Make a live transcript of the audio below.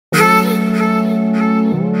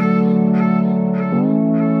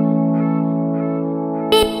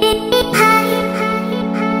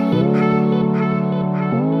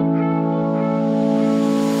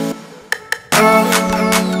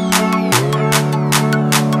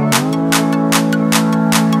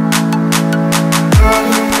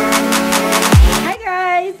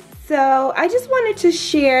I just wanted to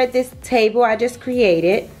share this table I just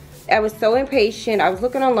created. I was so impatient. I was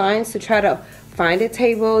looking online to try to find a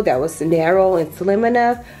table that was narrow and slim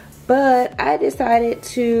enough, but I decided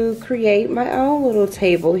to create my own little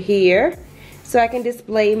table here so I can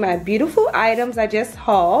display my beautiful items I just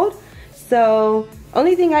hauled. So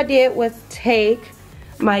only thing I did was take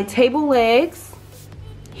my table legs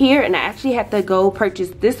here, and I actually had to go purchase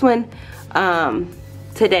this one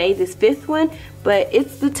today, this 5th one, but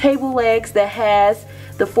it's the table legs that has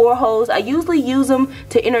the 4 holes. I usually use them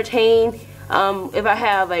to entertain. If I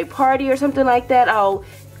have a party or something like that, I'll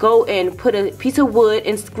go and put a piece of wood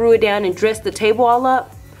and screw it down and dress the table all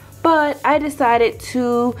up. But I decided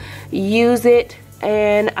to use it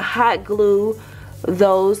and hot glue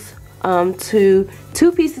those to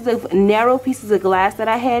 2 pieces of narrow pieces of glass that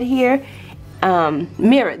I had here.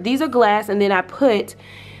 Mirror. These are glass, and then I put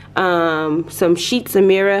some sheets of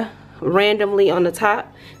mirror randomly on the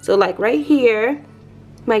top. So like right here,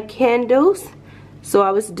 my candles. So I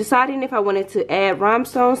was deciding if I wanted to add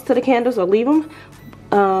rhinestones to the candles or leave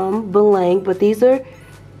them blank, but these are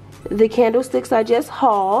the candlesticks I just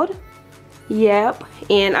hauled. Yep.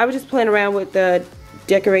 And I was just playing around with the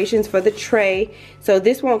decorations for the tray, so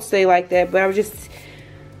this won't stay like that, but I was just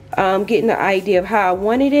getting the idea of how I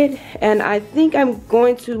wanted it, and I think I'm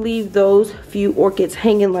going to leave those few orchids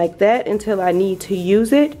hanging like that until I need to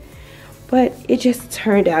use it. But it just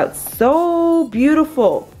turned out so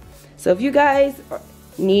beautiful. So if you guys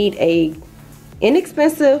need a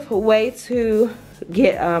inexpensive way to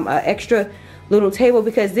get an extra little table,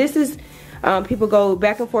 because this is people go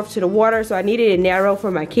back and forth to the water, so I needed it narrow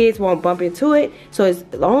for my kids won't bump into it. So it's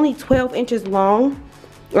only 12 inches long,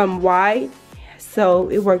 wide, so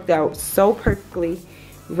it worked out so perfectly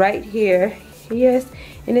right here. Yes,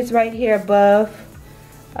 and it's right here above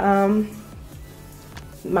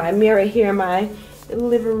my mirror here in my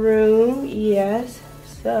living room. Yes,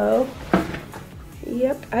 so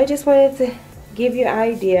yep, I just wanted to give you an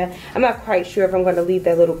idea. I'm not quite sure if I'm going to leave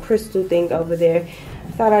that little crystal thing over there.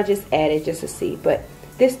 I thought I'd just add it just to see, but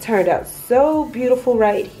this turned out so beautiful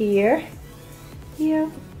right here.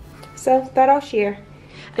 Yeah, so thought I'll share.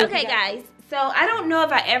 Okay guys, so I don't know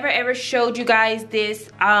if I ever showed you guys this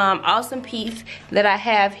awesome piece that I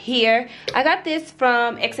have here. I got this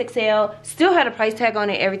from XXL, still had a price tag on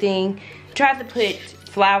it, everything. Tried to put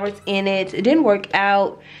flowers in it, it didn't work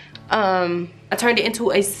out. I turned it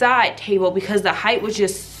into a side table because the height was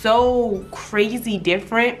just so crazy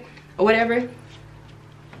different or whatever.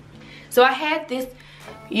 So I had this,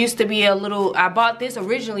 used to be a little, I bought this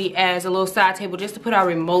originally as a little side table just to put our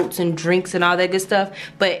remotes and drinks and all that good stuff,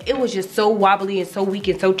 but it was just so wobbly and so weak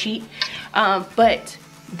and so cheap. But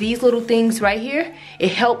these little things right here,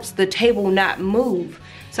 it helps the table not move.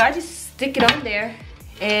 So I just stick it on there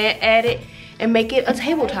and add it and make it a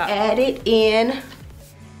tabletop. Add it in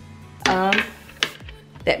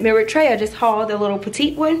that mirrored tray. I just hauled the little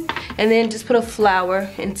petite one and then just put a flower,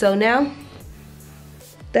 and so now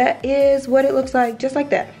that is what it looks like, just like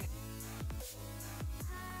that.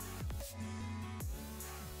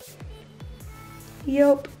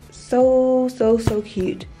 Yup, so cute.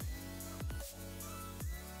 Thank you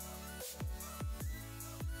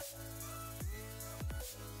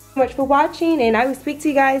so much for watching, and I will speak to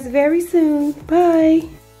you guys very soon. Bye.